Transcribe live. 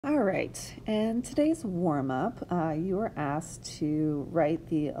All right, in today's warm-up, you were asked to write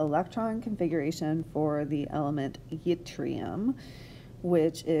the electron configuration for the element yttrium,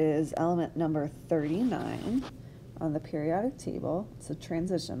 which is element number 39 on the periodic table. It's a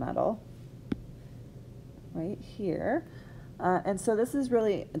transition metal right here. And so this is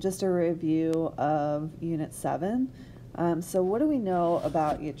really just a review of Unit 7. So what do we know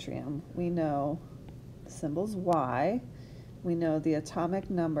about yttrium? We know the symbol's Y. We know the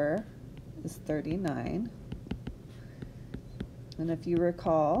atomic number is 39. And if you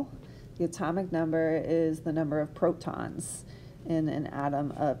recall, the atomic number is the number of protons in an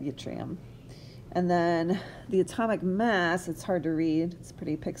atom of yttrium. And then the atomic mass, it's hard to read, it's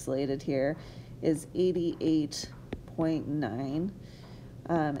pretty pixelated here, is 88.9.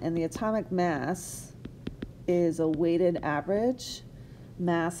 And the atomic mass is a weighted average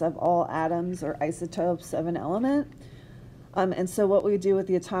mass of all atoms or isotopes of an element. And so what we do with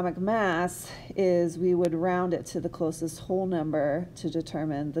the atomic mass is we would round it to the closest whole number to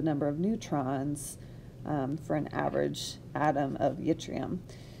determine the number of neutrons for an average atom of yttrium.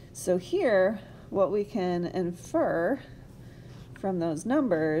 So here, what we can infer from those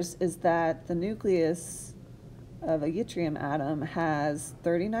numbers is that the nucleus of a yttrium atom has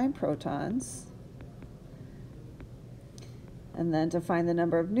 39 protons. And then to find the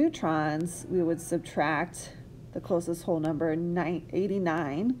number of neutrons, we would subtract the closest whole number,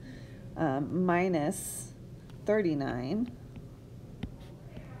 89, minus 39,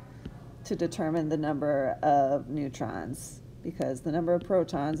 to determine the number of neutrons, because the number of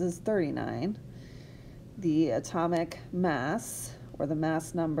protons is 39. The atomic mass, or the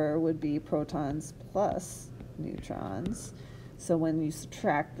mass number, would be protons plus neutrons. So when you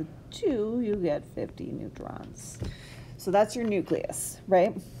subtract the two, you get 50 neutrons. So that's your nucleus,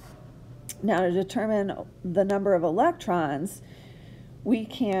 right? Now, to determine the number of electrons, we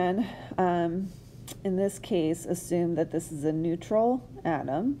can, in this case, assume that this is a neutral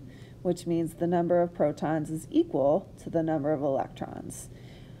atom, which means the number of protons is equal to the number of electrons.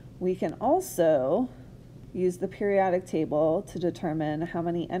 We can also use the periodic table to determine how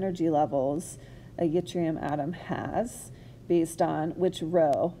many energy levels a yttrium atom has based on which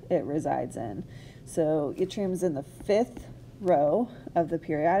row it resides in. So yttrium is in the 5th row of the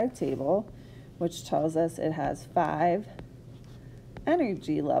periodic table, which tells us it has 5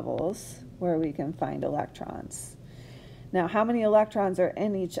 energy levels where we can find electrons. Now, how many electrons are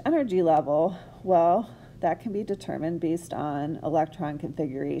in each energy level? Well, that can be determined based on electron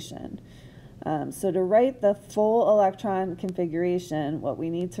configuration. So to write the full electron configuration, what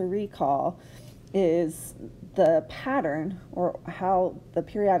we need to recall is the pattern, or how the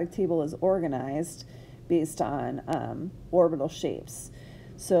periodic table is organized based on orbital shapes.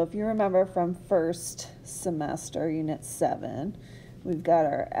 So if you remember from first semester, Unit 7, we've got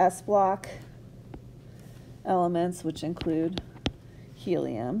our S block elements, which include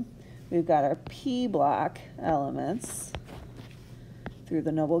helium. We've got our P block elements through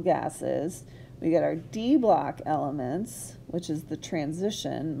the noble gases. We got our D block elements, which is the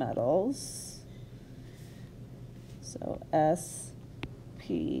transition metals. So S,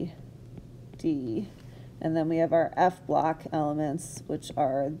 P, D. And then we have our F block elements, which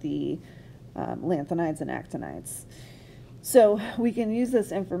are the lanthanides and actinides. So we can use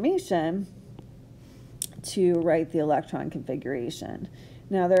this information to write the electron configuration.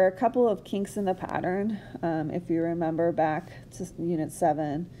 Now, there are a couple of kinks in the pattern. If you remember back to Unit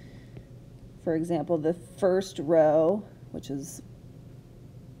 7, for example, the first row, which is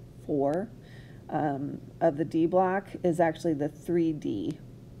 4, of the D block is actually the 3D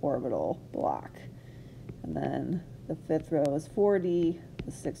orbital block. And then the 5th row is 4D,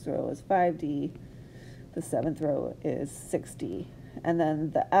 the 6th row is 5D, the 7th row is 6D. And then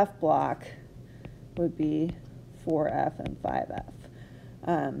the F block would be 4F and 5F.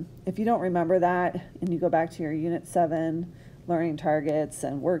 If you don't remember that, and you go back to your Unit 7 learning targets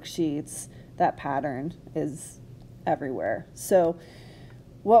and worksheets, that pattern is everywhere. So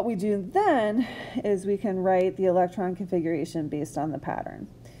what we do then is we can write the electron configuration based on the pattern.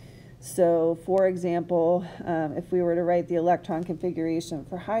 So for example, if we were to write the electron configuration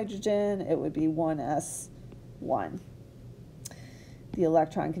for hydrogen, it would be 1s1. The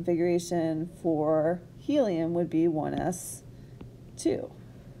electron configuration for helium would be 1s2.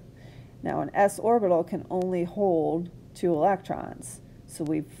 Now an s orbital can only hold 2 electrons. So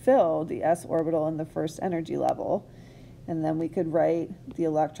we've filled the s orbital in the first energy level. And then we could write the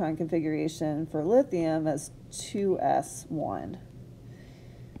electron configuration for lithium as 2s1.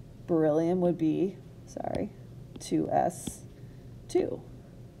 Beryllium would be, 2s2.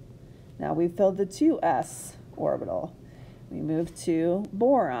 Now we've filled the 2s orbital. We move to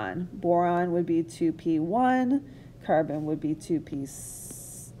boron. Boron would be 2p1, carbon would be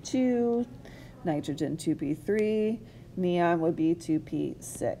 2p2, nitrogen 2p3, neon would be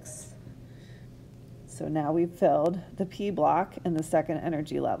 2p6. So now we've filled the p block in the second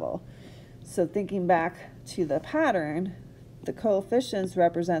energy level. So thinking back to the pattern, the coefficients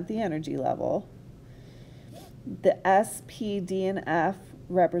represent the energy level. The S, P, D, and F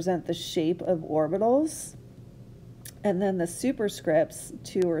represent the shape of orbitals. And then the superscripts,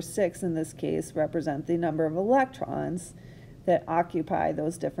 2 or 6 in this case, represent the number of electrons that occupy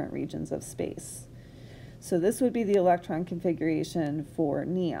those different regions of space. So this would be the electron configuration for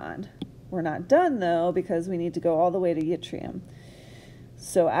neon. We're not done though, because we need to go all the way to yttrium.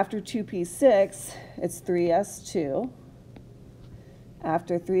 So after 2p6, it's 3s2.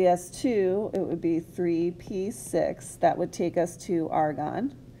 After 3s2, it would be 3p6. That would take us to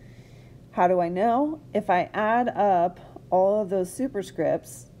argon. How do I know? If I add up all of those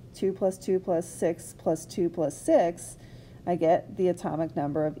superscripts, 2 plus 2 plus 6 plus 2 plus 6, I get the atomic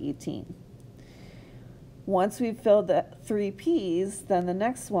number of 18. Once we've filled the 3 P's, then the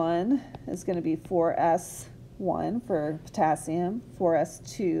next one is going to be 4s1 for potassium,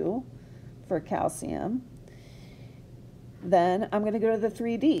 4s2 for calcium. Then I'm going to go to the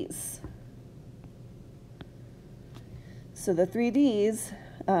 3 D's. So the 3 D's,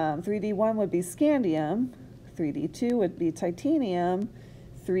 3D1 would be scandium, 3D2 would be titanium,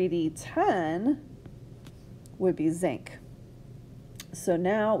 3D10 would be zinc. So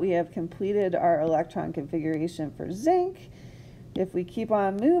now we have completed our electron configuration for zinc. If we keep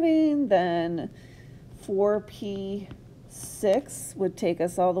on moving, then 4p6 would take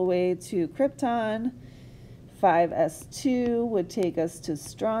us all the way to krypton, 5s2 would take us to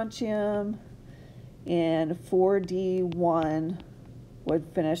strontium, and 4d1 would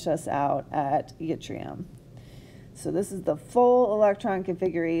finish us out at yttrium. So this is the full electron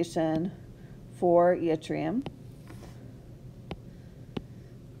configuration for yttrium.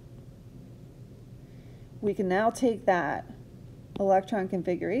 We can now take that electron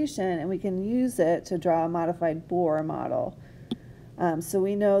configuration and we can use it to draw a modified Bohr model. So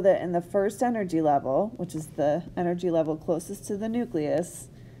we know that in the first energy level, which is the energy level closest to the nucleus,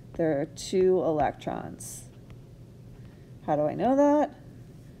 there are 2 electrons. How do I know that?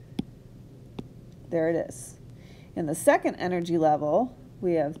 There it is. In the second energy level,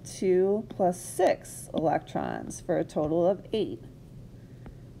 we have 2 plus 6 electrons for a total of 8.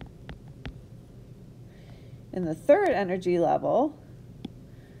 In the third energy level,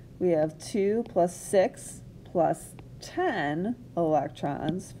 we have 2 plus 6 plus 10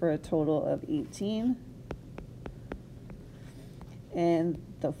 electrons for a total of 18. In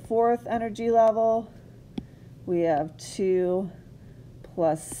the fourth energy level, we have 2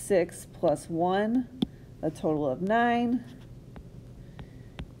 plus 6 plus 1, a total of 9.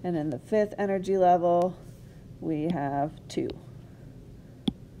 And in the fifth energy level, we have 2.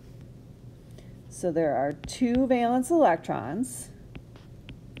 So there are 2 valence electrons.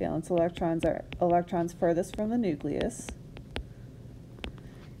 Valence electrons are electrons furthest from the nucleus.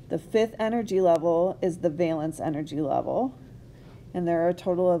 The fifth energy level is the valence energy level. And there are a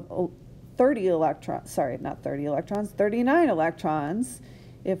total of 39 electrons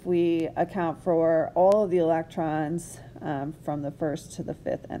if we account for all of the electrons from the first to the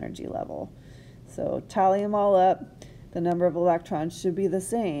fifth energy level. So tally them all up. The number of electrons should be the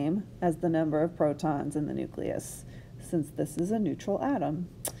same as the number of protons in the nucleus, since this is a neutral atom.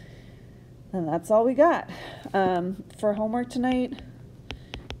 And that's all we got. For homework tonight,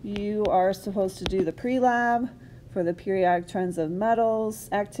 you are supposed to do the pre-lab for the periodic trends of metals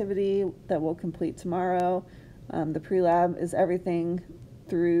activity that we'll complete tomorrow. The pre-lab is everything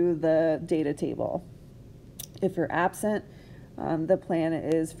through the data table. If you're absent, the plan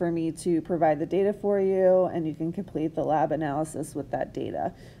is for me to provide the data for you and you can complete the lab analysis with that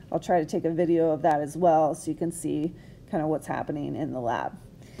data. I'll try to take a video of that as well so you can see kind of what's happening in the lab.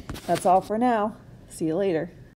 That's all for now. See you later.